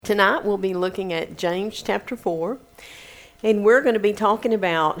Tonight we'll be looking at James chapter 4, and we're going to be talking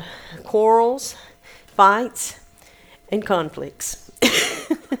about quarrels, fights, and conflicts.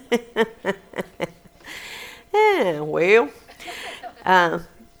 Well, I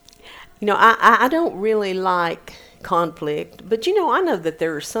don't really like conflict, but I know that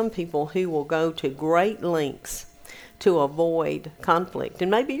there are some people who will go to great lengths to avoid conflict, and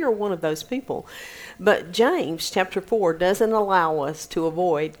maybe you're one of those people. But James chapter 4 doesn't allow us to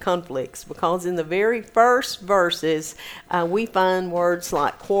avoid conflicts, because in the very first verses we find words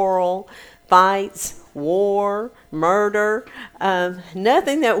like quarrel, fights, war, murder,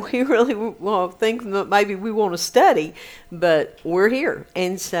 nothing that we really think that maybe we want to study, but we're here.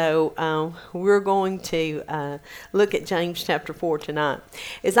 And so we're going to look at James chapter 4 tonight.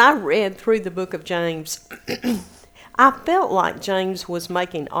 As I read through the book of James, I felt like James was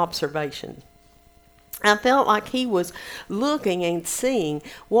making observation. I felt like he was looking and seeing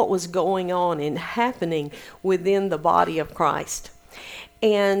what was going on and happening within the body of Christ.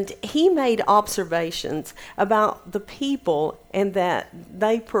 And he made observations about the people and that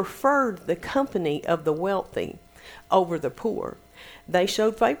they preferred the company of the wealthy over the poor. They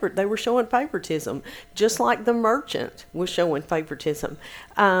were showing favoritism, just like the merchant was showing favoritism.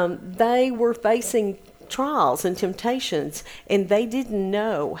 They were facing trials and temptations, and they didn't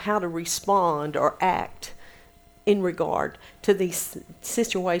know how to respond or act in regard to these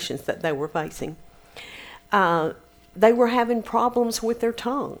situations that they were facing. They were having problems with their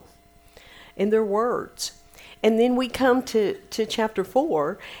tongue and their words. And then we come to chapter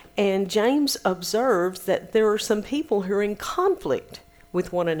 4, and James observes that there are some people who are in conflict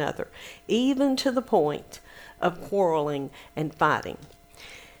with one another, even to the point of quarreling and fighting.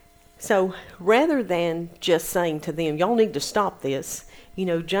 So rather than just saying to them, y'all need to stop this,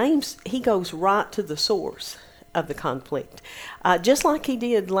 James, he goes right to the source of the conflict. Just like he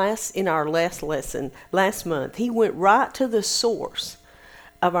did in our last lesson, last month, he went right to the source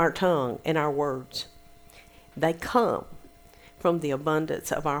of our tongue and our words. They come from the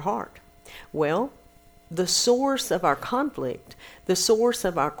abundance of our heart. Well, the source of our conflict, the source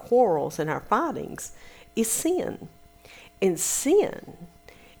of our quarrels and our fightings is sin. And sin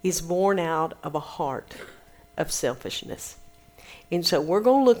is born out of a heart of selfishness. And so we're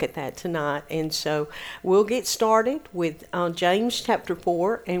going to look at that tonight. And so we'll get started with James chapter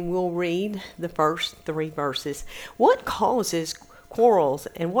 4, and we'll read the first 3 verses. What causes quarrels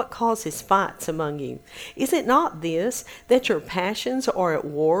and what causes fights among you? Is it not this, that your passions are at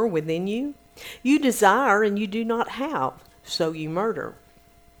war within you? You desire and you do not have, so you murder.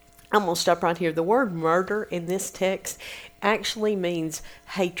 I'm going to stop right here. The word murder in this text actually means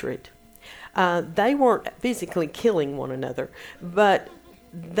hatred. They weren't physically killing one another, but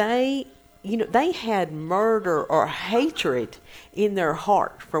they had murder or hatred in their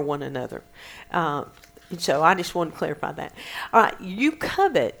heart for one another. So I just want to clarify that. All right, you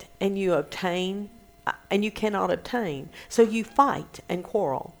covet and you obtain, and you cannot obtain, so you fight and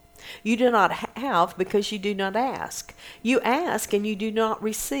quarrel. You do not have because you do not ask. You ask and you do not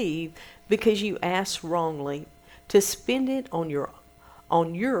receive because you ask wrongly, to spend it on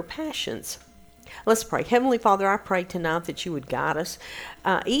your passions. Let's pray. Heavenly Father, I pray tonight that you would guide us,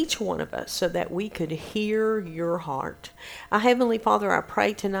 each one of us, so that we could hear your heart. Heavenly Father, I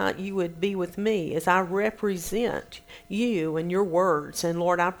pray tonight you would be with me as I represent you and your words. And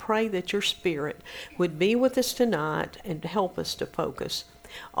Lord, I pray that your Spirit would be with us tonight and help us to focus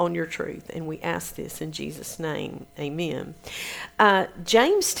on your truth. And we ask this in Jesus' name. Amen.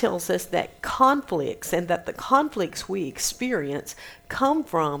 James tells us that conflicts, and that the conflicts we experience come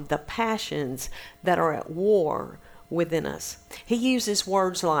from the passions that are at war within us. He uses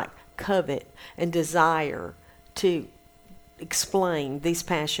words like covet and desire to explain these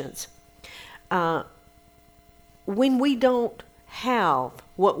passions. When we don't have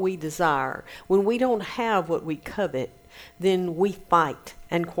what we desire, when we don't have what we covet, then we fight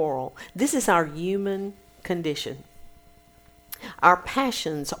and quarrel. This is our human condition. Our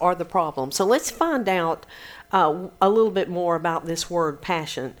passions are the problem. So let's find out a little bit more about this word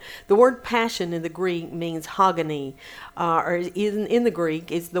passion. The word passion in the Greek means hagani, or in the Greek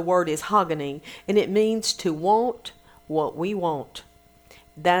the word is hagani, and it means to want what we want.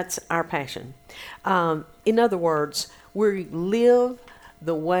 That's our passion. In other words, we live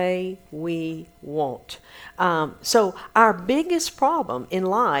the way we want. So our biggest problem in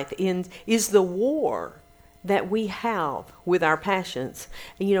life is the war that we have with our passions.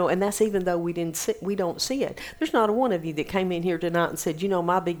 And that's even though we don't see it. There's not a one of you that came in here tonight and said,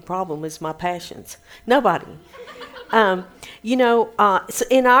 my big problem is my passions. Nobody. So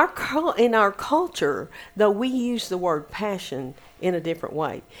in our culture, though, we use the word passion in a different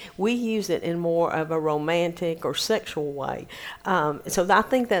way. We use it in more of a romantic or sexual way. So I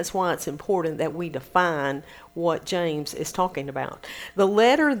think that's why it's important that we define what James is talking about. The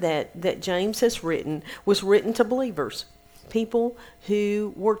letter that James has written was written to believers, people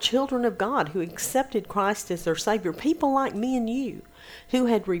who were children of God, who accepted Christ as their Savior, people like me and you, who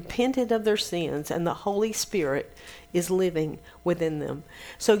had repented of their sins, and the Holy Spirit is living within them.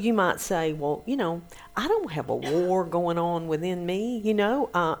 So you might say, well, I don't have a war going on within me.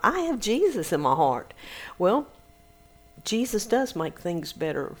 I have Jesus in my heart. Well, Jesus does make things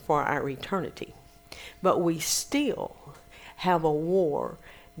better for our eternity. But we still have a war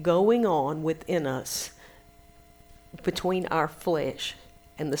going on within us between our flesh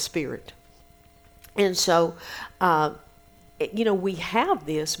and the Spirit. And so, we have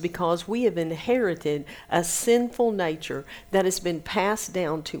this because we have inherited a sinful nature that has been passed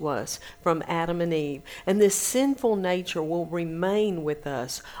down to us from Adam and Eve. And this sinful nature will remain with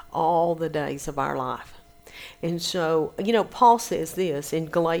us all the days of our life. And so, Paul says this in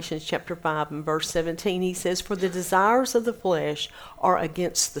Galatians chapter 5 and verse 17. He says, "For the desires of the flesh are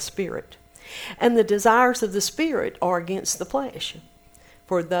against the Spirit, and the desires of the Spirit are against the flesh,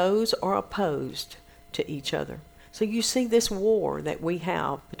 for those are opposed to each other." So you see this war that we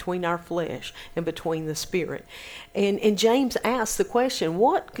have between our flesh and between the Spirit. And James asks the question,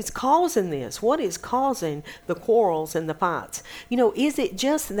 what is causing this? What is causing the quarrels and the fights? Is it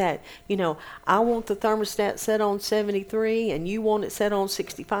just that, I want the thermostat set on 73 and you want it set on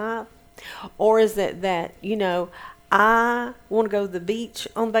 65? Or is it that, I want to go to the beach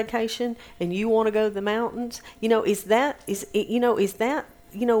on vacation and you want to go to the mountains? No.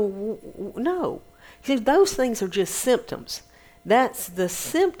 See, those things are just symptoms. That's the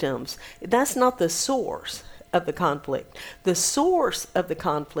symptoms. That's not the source of the conflict. The source of the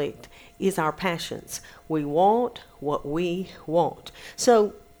conflict is our passions. We want what we want.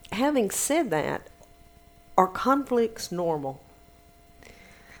 So, having said that, are conflicts normal?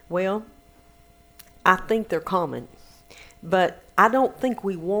 Well, I think they're common, but I don't think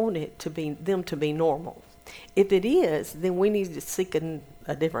we want them to be normal. If it is, then we need to seek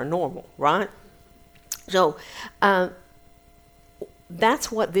a different normal, right? So,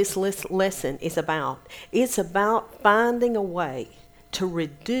 that's what this lesson is about. It's about finding a way to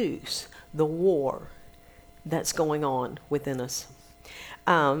reduce the war that's going on within us.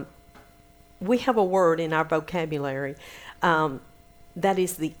 We have a word in our vocabulary that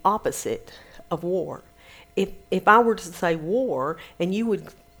is the opposite of war. If I were to say war and you would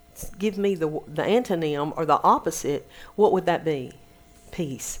give me the antonym or the opposite, what would that be?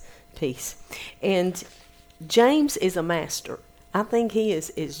 Peace. And James is a master. I think he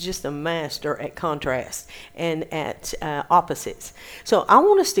is just a master at contrast and at opposites. So I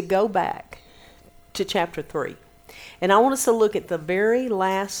want us to go back to chapter 3. And I want us to look at the very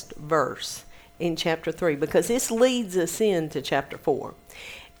last verse in chapter 3, because this leads us into chapter 4.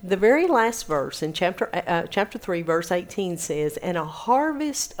 The very last verse in chapter 3, verse 18 says, "And a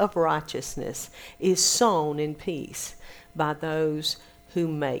harvest of righteousness is sown in peace by those who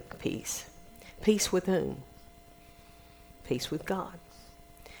make peace." Peace with whom? Peace with God.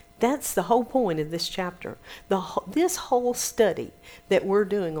 That's the whole point of this chapter. This whole study that we're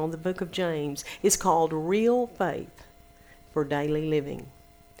doing on the book of James is called Real Faith for Daily Living.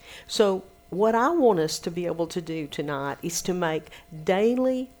 So what I want us to be able to do tonight is to make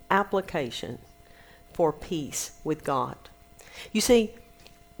daily application for peace with God. You see,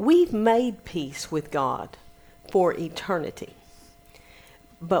 we've made peace with God for eternity.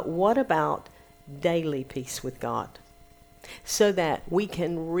 But what about daily peace with God? So that we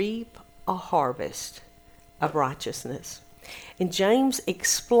can reap a harvest of righteousness. And James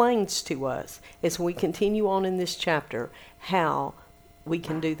explains to us, as we continue on in this chapter, how we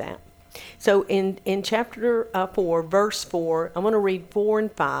can do that. So in chapter 4, verse 4, I'm going to read 4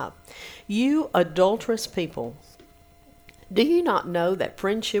 and 5. "You adulterous people, do you not know that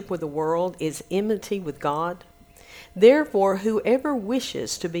friendship with the world is enmity with God? Therefore, whoever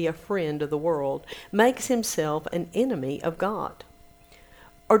wishes to be a friend of the world makes himself an enemy of God.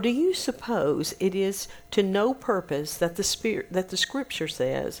 Or do you suppose it is to no purpose that the Scripture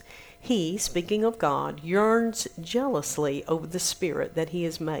says, 'He,' speaking of God, 'yearns jealously over the Spirit that He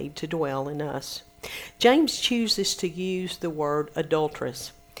has made to dwell in us'?" James chooses to use the word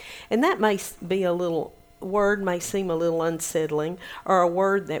adulteress, and that may be word may seem a little unsettling, or a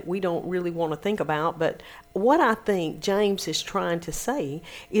word that we don't really want to think about, but what I think James is trying to say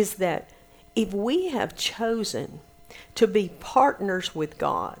is that if we have chosen to be partners with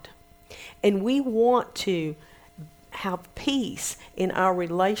God, and we want to have peace in our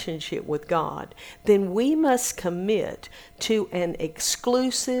relationship with God, then we must commit to an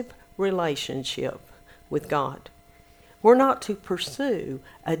exclusive relationship with God. We're not to pursue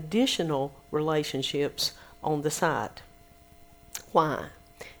additional relationships on the side. Why?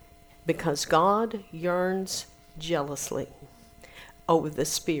 Because God yearns jealously over the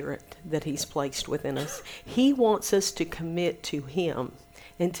Spirit that He's placed within us. He wants us to commit to Him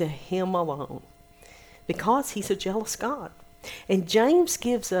and to Him alone because He's a jealous God. And James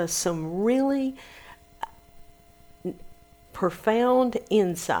gives us some really profound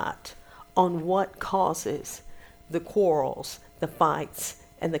insight on what causes the quarrels, the fights,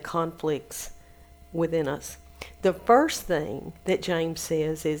 and the conflicts within us. The first thing that James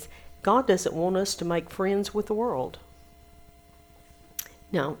says is God doesn't want us to make friends with the world.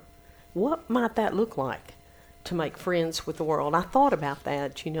 Now, what might that look like, to make friends with the world? I thought about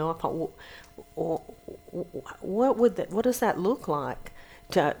that. I thought, what does that look like,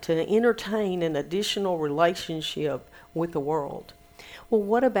 to entertain an additional relationship with the world? Well,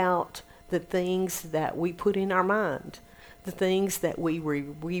 what about the things that we put in our mind, the things that we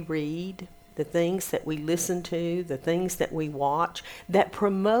read, the things that we listen to, the things that we watch that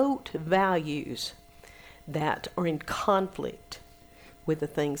promote values that are in conflict with the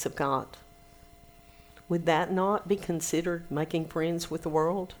things of God? Would that not be considered making friends with the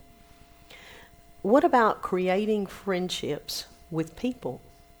world? What about creating friendships with people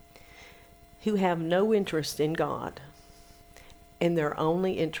who have no interest in God and their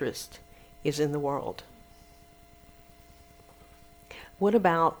only interest is in the world? What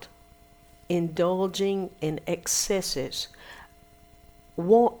about indulging in excesses,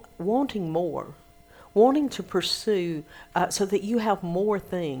 wanting more, wanting to pursue so that you have more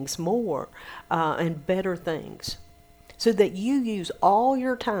things, more and better things, so that you use all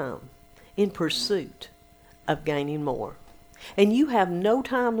your time in pursuit of gaining more, and you have no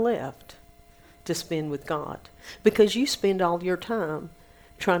time left to spend with God because you spend all your time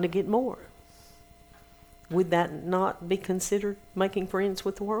trying to get more? Would that not be considered making friends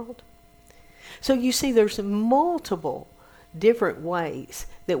with the world? So you see, there's multiple different ways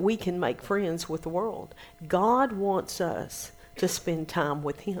that we can make friends with the world. God wants us to spend time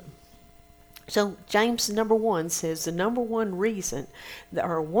with Him. So James number 1 says the number one reason,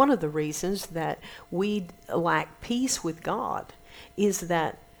 or one of the reasons that we lack peace with God is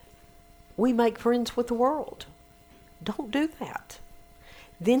that we make friends with the world. Don't do that.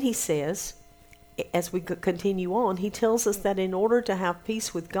 Then he says, as we continue on, he tells us that in order to have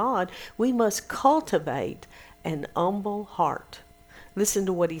peace with God, we must cultivate an humble heart. Listen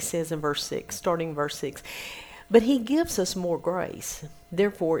to what he says in verse 6, starting in verse 6. But he gives us more grace.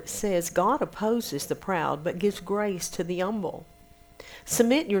 Therefore it says, God opposes the proud, but gives grace to the humble.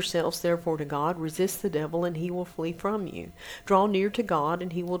 Submit yourselves therefore to God, resist the devil, and he will flee from you. Draw near to God,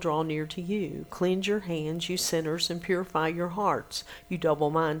 and he will draw near to you. Cleanse your hands, you sinners, and purify your hearts, you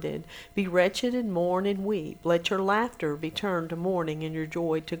double-minded. Be wretched and mourn and weep. Let your laughter be turned to mourning and your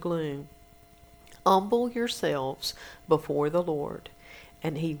joy to gloom. Humble yourselves before the Lord,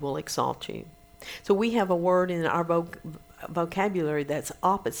 and he will exalt you. So we have a word in our vocabulary that's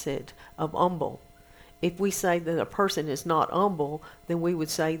opposite of humble. If we say that a person is not humble, then we would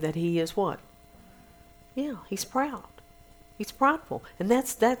say that he is what? Yeah, he's proud. He's prideful. And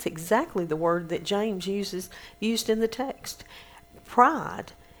that's exactly the word that James used in the text.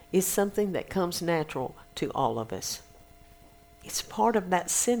 Pride is something that comes natural to all of us. It's part of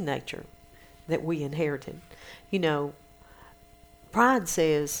that sin nature that we inherited. You know, pride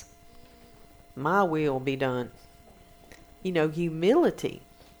says, my will be done. You know, humility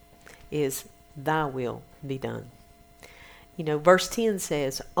is thy will be done. You know, verse 10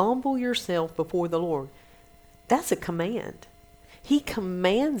 says, humble yourself before the Lord. That's a command. He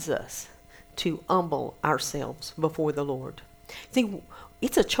commands us to humble ourselves before the Lord. See,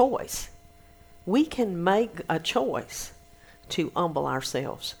 it's a choice. We can make a choice to humble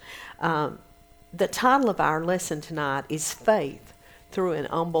ourselves. The title of our lesson tonight is Faith Through an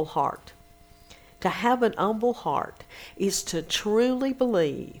Humble Heart. To have an humble heart is to truly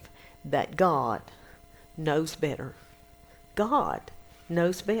believe that God knows better. God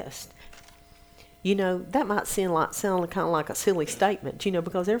knows best. You know, that might sound kind of like a silly statement, you know,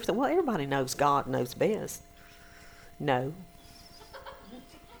 because everybody knows God knows best. No.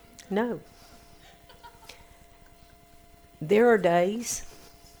 No. There are days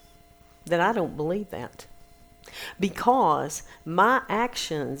that I don't believe that, because my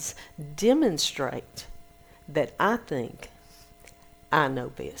actions demonstrate that I think I know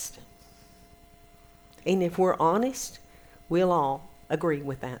best. And if we're honest, we'll all agree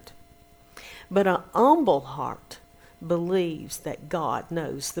with that. But an humble heart believes that God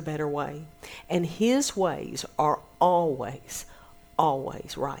knows the better way. And his ways are always,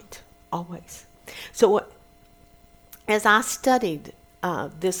 always right. Always. So as I studied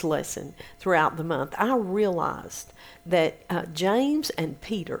this lesson throughout the month, I realized that James and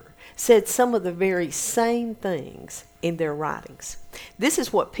Peter said some of the very same things in their writings. This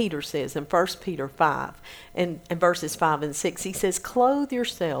is what Peter says in 1 Peter 5 and verses 5 and 6. He says, "Clothe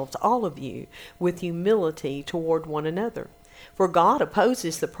yourselves, all of you, with humility toward one another. For God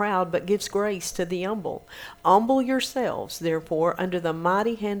opposes the proud, but gives grace to the humble. Humble yourselves, therefore, under the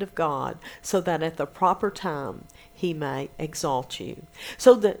mighty hand of God, so that at the proper time he may exalt you."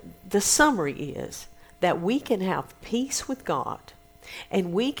 So the summary is that we can have peace with God,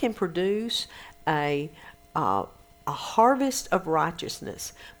 and we can produce a harvest of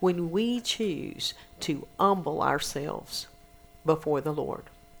righteousness when we choose to humble ourselves before the Lord.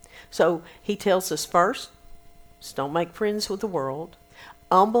 So he tells us first, don't make friends with the world.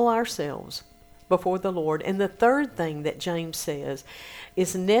 Humble ourselves before the Lord. And the third thing that James says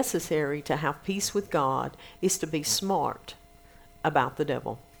is necessary to have peace with God is to be smart about the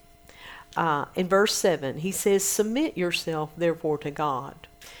devil. In verse 7, he says, "Submit yourself therefore to God.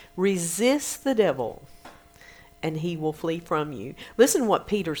 Resist the devil, and he will flee from you." Listen to what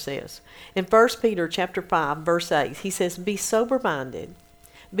Peter says. In 1 Peter chapter 5, verse 8, he says, "Be sober-minded,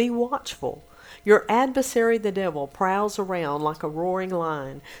 be watchful. Your adversary the devil prowls around like a roaring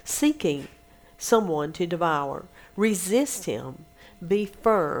lion, seeking someone to devour. Resist him. Be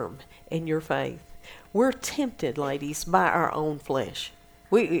firm in your faith." We're tempted, ladies, by our own flesh.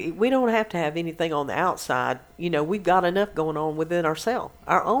 We don't have to have anything on the outside. We've got enough going on within ourselves,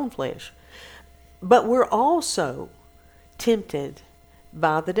 our own flesh. But we're also tempted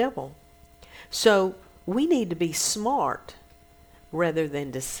by the devil. So we need to be smart rather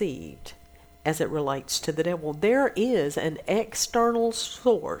than deceived as it relates to the devil. There is an external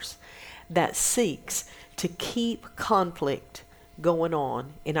source that seeks to keep conflict going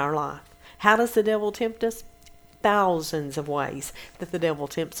on in our life. How does the devil tempt us? Thousands of ways that the devil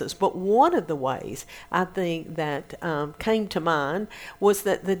tempts us. But one of the ways I think that came to mind was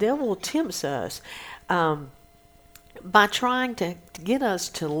that the devil tempts us by trying to get us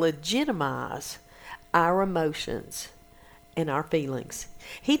to legitimize our emotions and our feelings.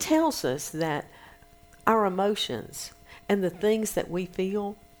 He tells us that our emotions and the things that we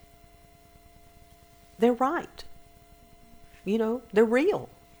feel, they're right. They're real.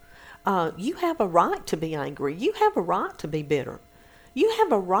 You have a right to be angry. You have a right to be bitter. You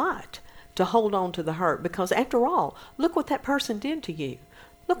have a right to hold on to the hurt, because after all, look what that person did to you.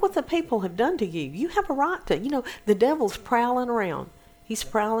 Look what the people have done to you. You have a right to, the devil's prowling around. He's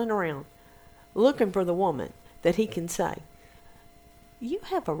prowling around looking for the woman that he can say, you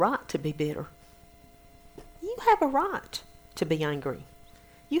have a right to be bitter. You have a right to be angry.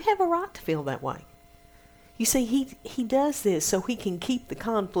 You have a right to feel that way. You see, he does this so he can keep the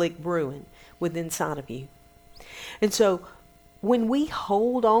conflict brewing within inside of you. And so when we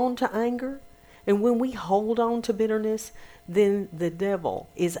hold on to anger and when we hold on to bitterness, then the devil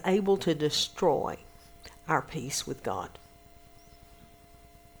is able to destroy our peace with God.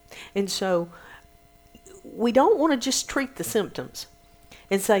 And so we don't want to just treat the symptoms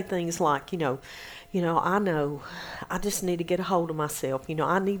and say things like, I know I just need to get a hold of myself.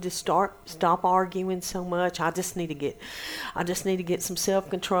 I need to stop arguing so much. I just need to get some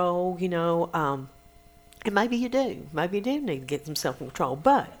self-control, and maybe you do. Maybe you do need to get some self-control,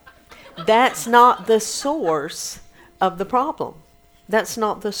 but that's not the source of the problem. That's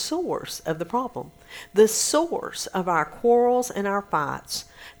not the source of the problem. The source of our quarrels and our fights,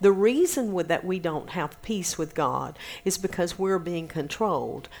 the reason that we don't have peace with God is because we're being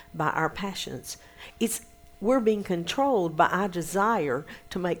controlled by our passions. We're being controlled by our desire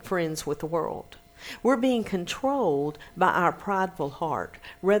to make friends with the world. We're being controlled by our prideful heart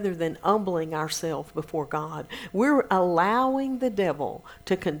rather than humbling ourselves before God. We're allowing the devil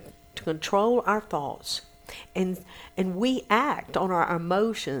to control our thoughts. And we act on our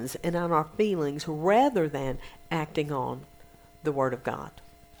emotions and on our feelings rather than acting on the Word of God.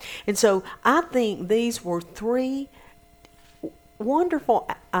 And so I think these were three wonderful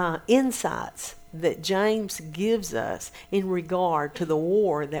insights that James gives us in regard to the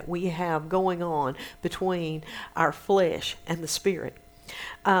war that we have going on between our flesh and the spirit.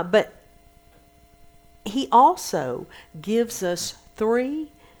 But he also gives us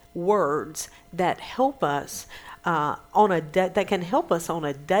three words that help us that can help us on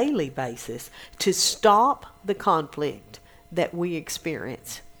a daily basis to stop the conflict that we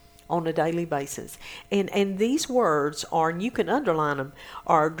experience on a daily basis. And these words are, and you can underline them,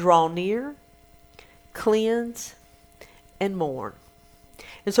 are draw near, cleanse, and mourn.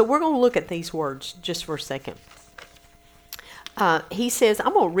 And so we're going to look at these words just for a second. He says,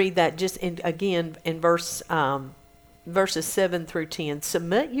 I'm going to read that just again in verses 7 through 10.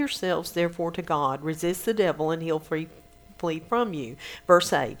 Submit yourselves therefore to God. Resist the devil and he'll flee from you.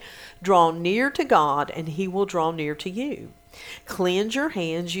 Verse 8. Draw near to God and he will draw near to you. Cleanse your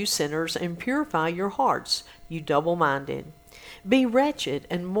hands, you sinners, and purify your hearts, you double-minded. Be wretched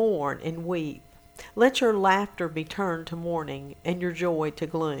and mourn and weep. Let your laughter be turned to mourning and your joy to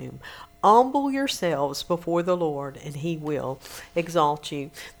gloom. Humble yourselves before the Lord, and he will exalt you.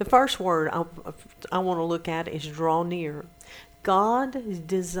 The first word I want to look at is draw near. God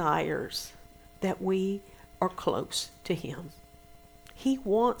desires that we are close to him. He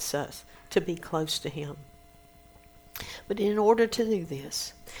wants us to be close to him. But in order to do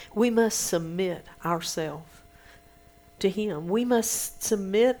this, we must submit ourselves to him. We must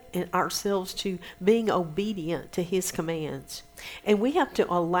submit ourselves to being obedient to his commands. And we have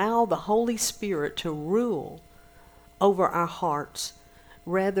to allow the Holy Spirit to rule over our hearts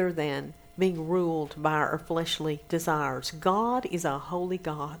rather than being ruled by our fleshly desires. God is a holy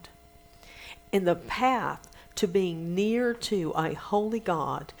God. And the path to being near to a holy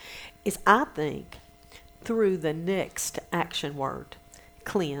God is, I think, through the next action word,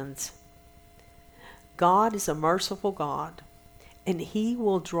 cleanse. God is a merciful God, and he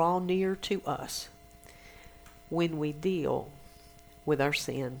will draw near to us when we deal with our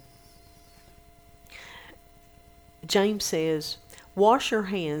sin. James says, wash your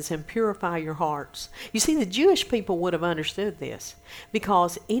hands and purify your hearts. You see, the Jewish people would have understood this,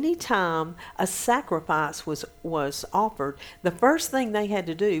 because any time a sacrifice was offered, the first thing they had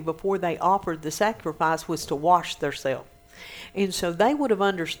to do before they offered the sacrifice was to wash themselves. And so they would have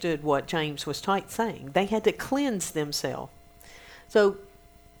understood what James was saying. They had to cleanse themselves. So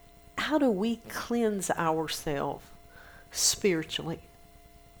how do we cleanse ourselves spiritually?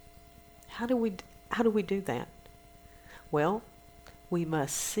 How do we do that? Well, we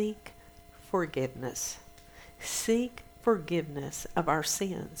must seek forgiveness. Seek forgiveness of our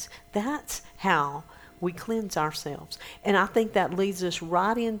sins. That's how we cleanse ourselves. And I think that leads us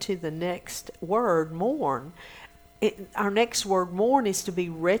right into the next word, mourn. Our next word, mourn, is to be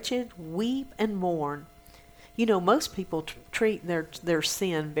wretched, weep, and mourn. You know, most people treat their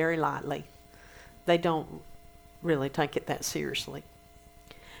sin very lightly. They don't really take it that seriously.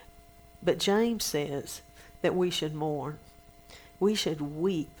 But James says that we should mourn. We should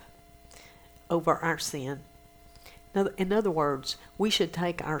weep over our sin. In other words, we should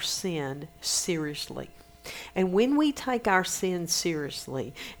take our sin seriously. And when we take our sin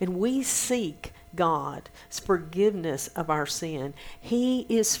seriously and we seek God's forgiveness of our sin, he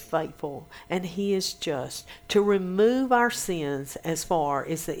is faithful and he is just to remove our sins as far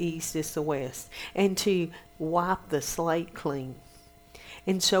as the east is the west and to wipe the slate clean.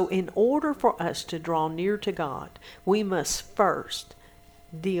 And so in order for us to draw near to God, we must first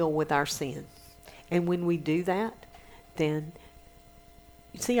deal with our sin. And when we do that, then,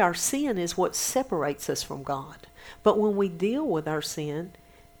 you see, our sin is what separates us from God. But when we deal with our sin,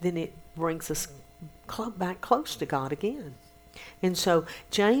 then it brings us back close to God again. And so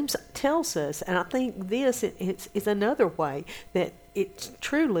James tells us, and I think this is another way that it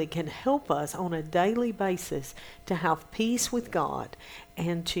truly can help us on a daily basis to have peace with God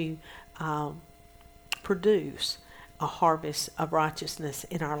and to produce a harvest of righteousness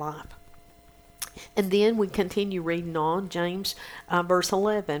in our life. And then we continue reading on. James verse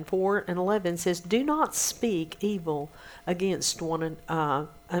 11, 4 and 11 says, do not speak evil against one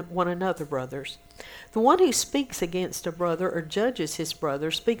another, brothers. The one who speaks against a brother or judges his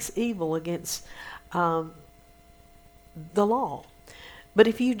brother speaks evil against the law. But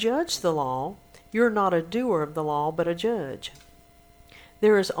if you judge the law, you're not a doer of the law, but a judge.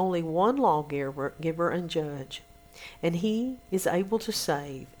 There is only one lawgiver and judge, and he is able to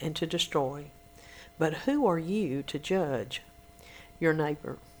save and to destroy. But who are you to judge your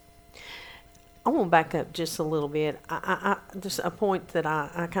neighbor? I want to back up just a little bit. Just a point that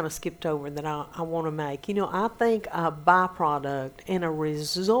I kind of skipped over that I want to make. You know, I think a byproduct and a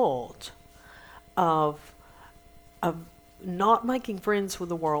result of not making friends with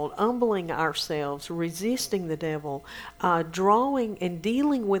the world, humbling ourselves, resisting the devil, drawing and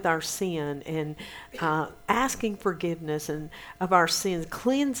dealing with our sin, and asking forgiveness and of our sins,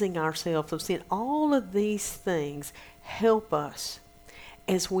 cleansing ourselves of sin. All of these things help us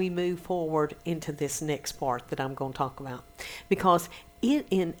as we move forward into this next part that I'm going to talk about, because it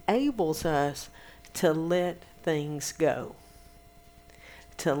enables us to let things go.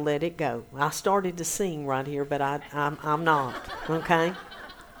 To let it go. I started to sing right here, but I'm not. Okay?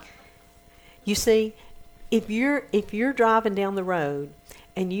 You see, if you're driving down the road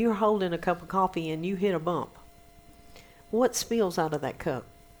and you're holding a cup of coffee and you hit a bump, what spills out of that cup?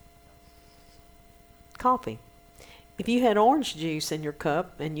 Coffee. If you had orange juice in your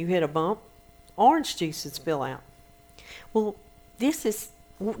cup and you hit a bump, orange juice would spill out. Well, this is,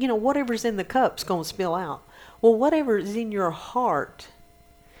 whatever's in the cup's going to spill out. Well, whatever is in your heart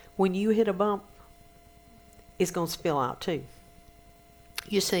when you hit a bump is going to spill out too.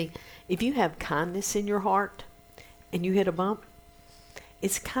 You see, if you have kindness in your heart and you hit a bump,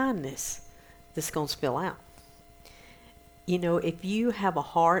 it's kindness that's going to spill out. If you have a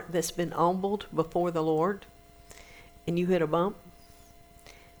heart that's been humbled before the Lord and you hit a bump,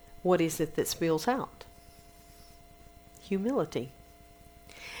 what is it that spills out? Humility.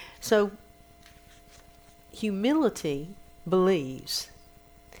 So, humility believes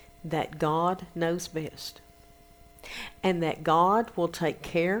that God knows best and that God will take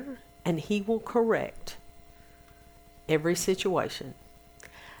care and He will correct every situation.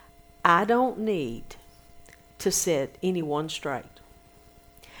 I don't need to set anyone straight.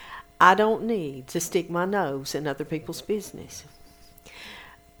 I don't need to stick my nose in other people's business.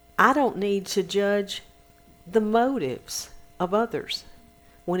 I don't need to judge the motives of others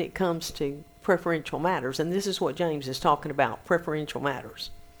when it comes to preferential matters. And this is what James is talking about, preferential matters.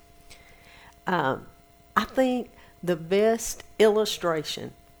 I think the best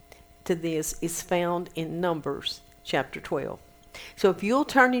illustration to this is found in Numbers chapter 12. So if you'll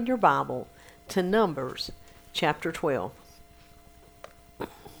turn in your Bible to Numbers chapter 12.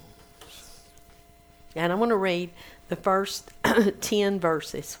 And I'm going to read the first 10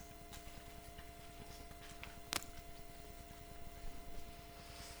 verses.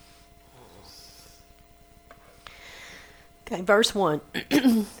 Okay, verse 1.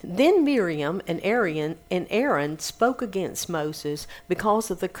 Then Miriam and Aaron spoke against Moses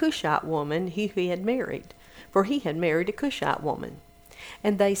because of the Cushite woman who he had married, for he had married a Cushite woman.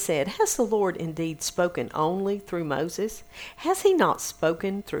 And they said, Has the Lord indeed spoken only through Moses? Has he not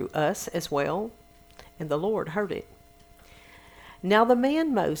spoken through us as well? And the Lord heard it. Now the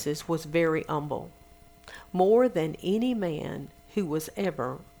man Moses was very humble, more than any man who was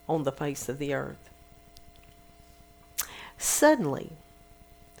ever on the face of the earth. Suddenly,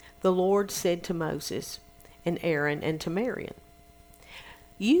 the Lord said to Moses and Aaron and to Miriam,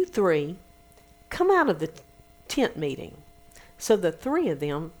 You three, come out of the tent meeting. So the three of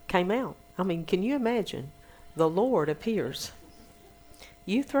them came out. I mean, can you imagine? The Lord appears.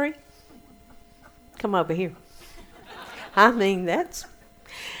 You three, come over here. Then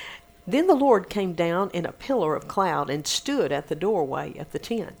the Lord came down in a pillar of cloud and stood at the doorway of the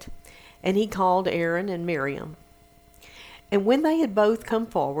tent. And he called Aaron and Miriam. And when they had both come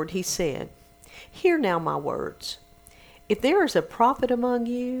forward, he said, Hear now my words. If there is a prophet among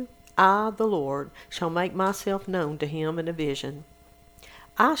you, I, the Lord, shall make myself known to him in a vision.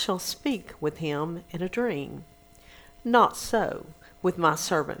 I shall speak with him in a dream. Not so with my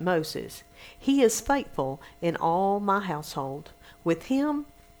servant Moses. He is faithful in all my household. With him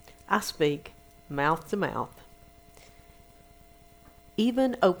I speak mouth to mouth,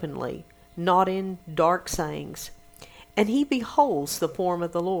 even openly, not in dark sayings. And he beholds the form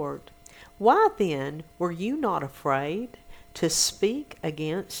of the Lord. Why then were you not afraid to speak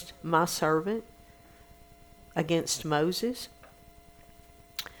against my servant, against Moses?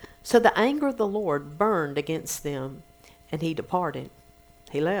 So the anger of the Lord burned against them, and he departed.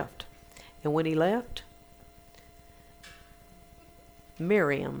 He left. And when he left,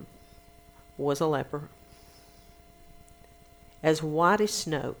 Miriam was a leper, as white as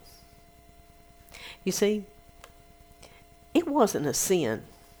snow. You see, it wasn't a sin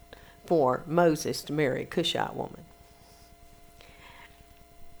for Moses to marry a Cushite woman.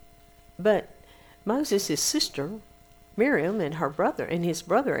 But Moses' sister, Miriam, and her brother, and his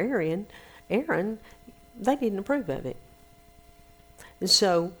brother Aaron, they didn't approve of it. And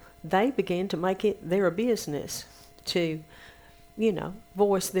so they began to make it their business to,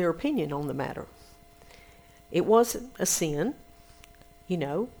 voice their opinion on the matter. It wasn't a sin.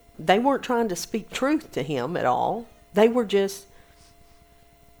 They weren't trying to speak truth to him at all. They were just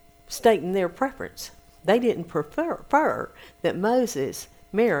stating their preference. They didn't prefer that Moses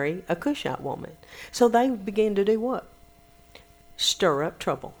marry a Cushite woman. So they began to do what? Stir up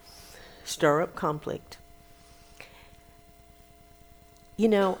trouble. Stir up conflict.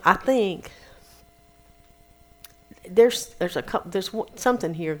 I think there's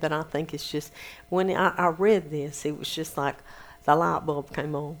something here that I think is just, when I read this, it was just like the light bulb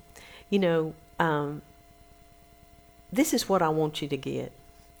came on. This is what I want you to get.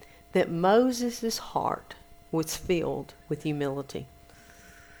 That Moses' heart was filled with humility.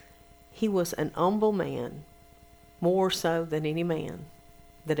 He was an humble man, more so than any man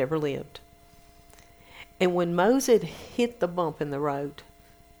that ever lived. And when Moses hit the bump in the road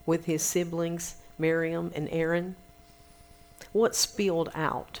with his siblings, Miriam and Aaron, what spilled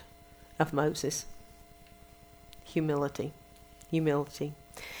out of Moses? Humility. Humility.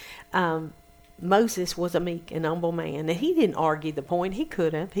 Moses was a meek and humble man, and he didn't argue the point. He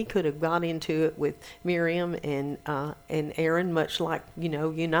could have. He could have got into it with Miriam and Aaron, much like you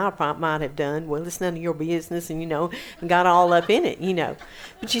and I might have done. Well, it's none of your business, and and got all up in it.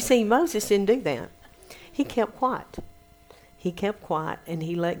 But you see, Moses didn't do that. He kept quiet. He kept quiet, and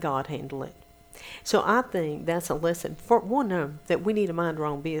he let God handle it. So I think that's a lesson for one, that we need to mind our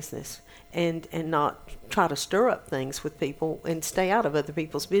own business and not try to stir up things with people and stay out of other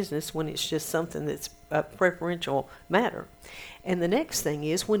people's business when it's just something that's a preferential matter. And the next thing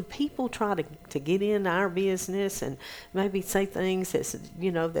is when people try to get in our business and maybe say things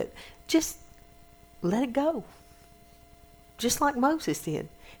that just let it go. Just like Moses did.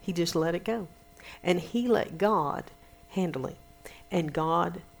 He just let it go. And he let God handle it. And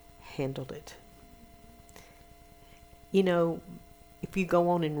God handled it. If you go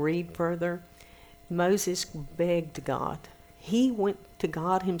on and read further, Moses begged God. He went to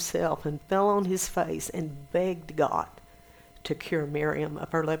God himself and fell on his face and begged God to cure Miriam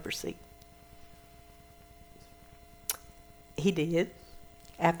of her leprosy. He did.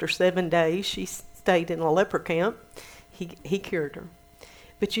 After 7 days, she stayed in a leper camp. He cured her.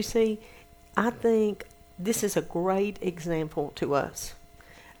 But you see, I think this is a great example to us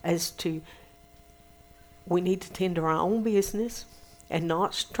as to we need to tend to our own business and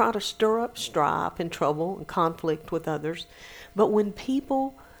not try to stir up strife and trouble and conflict with others. But when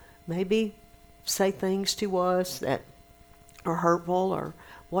people maybe say things to us that are hurtful or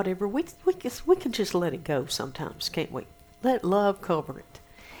whatever, we can just let it go sometimes, can't we? Let love cover it.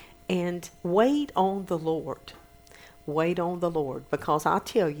 And wait on the Lord. Wait on the Lord, because I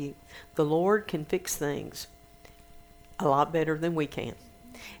tell you, the Lord can fix things a lot better than we can.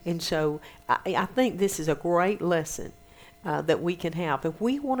 And so I think this is a great lesson that we can have. If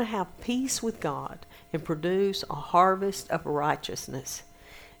we want to have peace with God and produce a harvest of righteousness,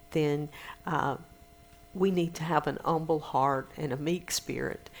 then we need to have an humble heart and a meek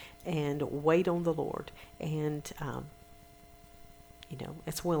spirit and wait on the Lord and,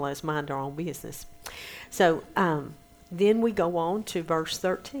 as well as mind our own business. So then we go on to verse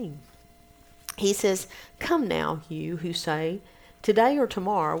 13. He says, "Come now, you who say, today or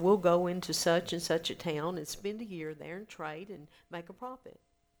tomorrow we'll go into such and such a town and spend a year there and trade and make a profit.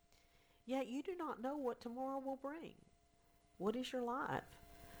 Yet you do not know what tomorrow will bring. What is your life?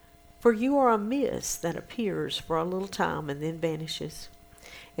 For you are a mist that appears for a little time and then vanishes.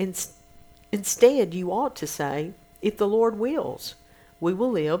 Instead, you ought to say, if the Lord wills, we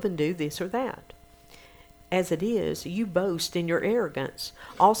will live and do this or that. As it is, you boast in your arrogance.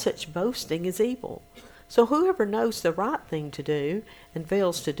 All such boasting is evil. So whoever knows the right thing to do and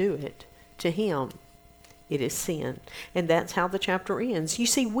fails to do it, to him it is sin." And that's how the chapter ends. You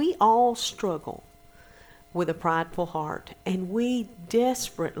see, we all struggle with a prideful heart, and we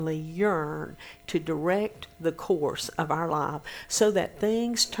desperately yearn to direct the course of our life so that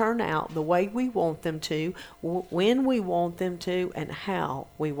things turn out the way we want them to, when we want them to, and how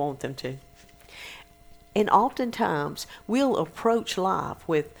we want them to. And oftentimes we'll approach life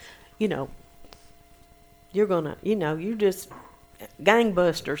with, you're just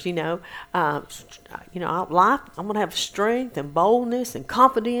gangbusters, life, I'm going to have strength and boldness and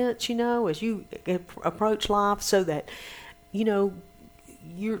confidence, as you approach life so that,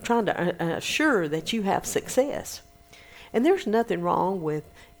 you're trying to assure that you have success. And there's nothing wrong with,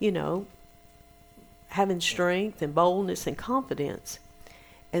 having strength and boldness and confidence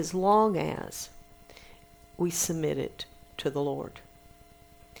as long as we submit it to the Lord.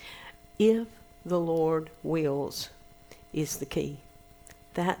 If the Lord wills is the key.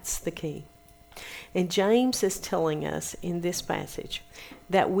 That's the key. And James is telling us in this passage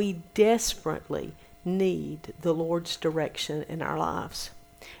that we desperately need the Lord's direction in our lives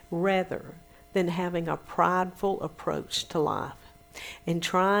rather than having a prideful approach to life and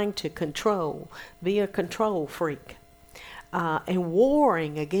trying to be a control freak and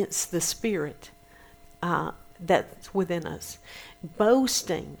warring against the spirit that's within us,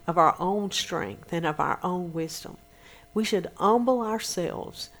 boasting of our own strength and of our own wisdom. We should humble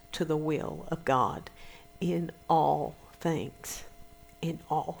ourselves to the will of God in all things. In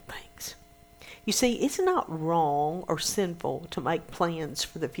all things. You see, it's not wrong or sinful to make plans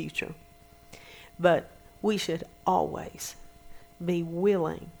for the future, but we should always be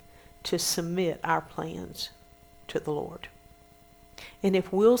willing to submit our plans to the Lord. And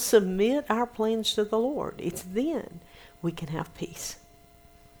if we'll submit our plans to the Lord, it's then we can have peace.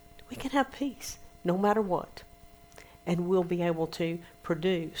 We can have peace no matter what. And we'll be able to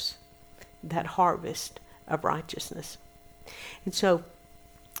produce that harvest of righteousness. And so,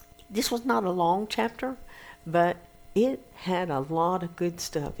 this was not a long chapter, but it had a lot of good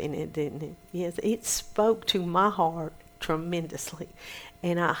stuff in it, didn't it? Yes, it spoke to my heart tremendously.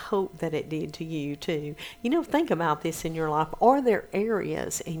 And I hope that it did to you too. Think about this in your life. Are there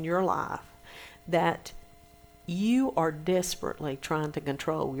areas in your life that you are desperately trying to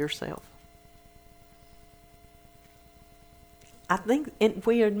control yourself? I think if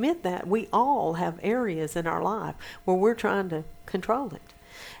we admit that, we all have areas in our life where we're trying to control it.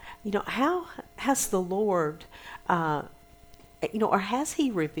 How has the Lord, or has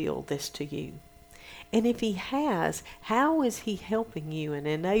He revealed this to you? And if He has, how is He helping you and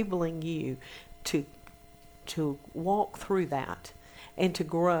enabling you to walk through that and to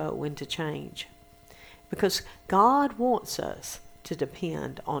grow and to change? Because God wants us to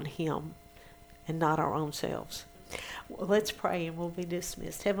depend on Him and not our own selves. Well, let's pray and we'll be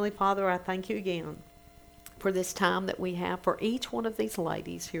dismissed. Heavenly Father, I thank you again for this time that we have for each one of these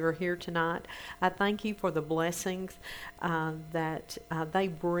ladies who are here tonight. I thank you for the blessings that they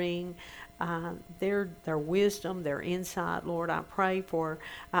bring, their wisdom, their insight. Lord, I pray for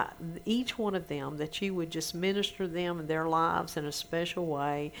each one of them that you would just minister them in their lives in a special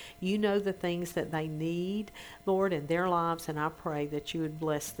way. You know the things that they need, Lord, in their lives, and I pray that you would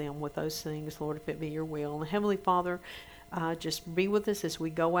bless them with those things, Lord, if it be your will. And Heavenly Father, just be with us as we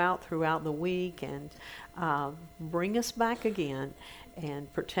go out throughout the week and bring us back again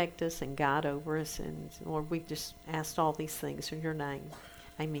and protect us and guide over us. And Lord, we just asked all these things in your name.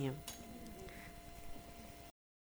 Amen.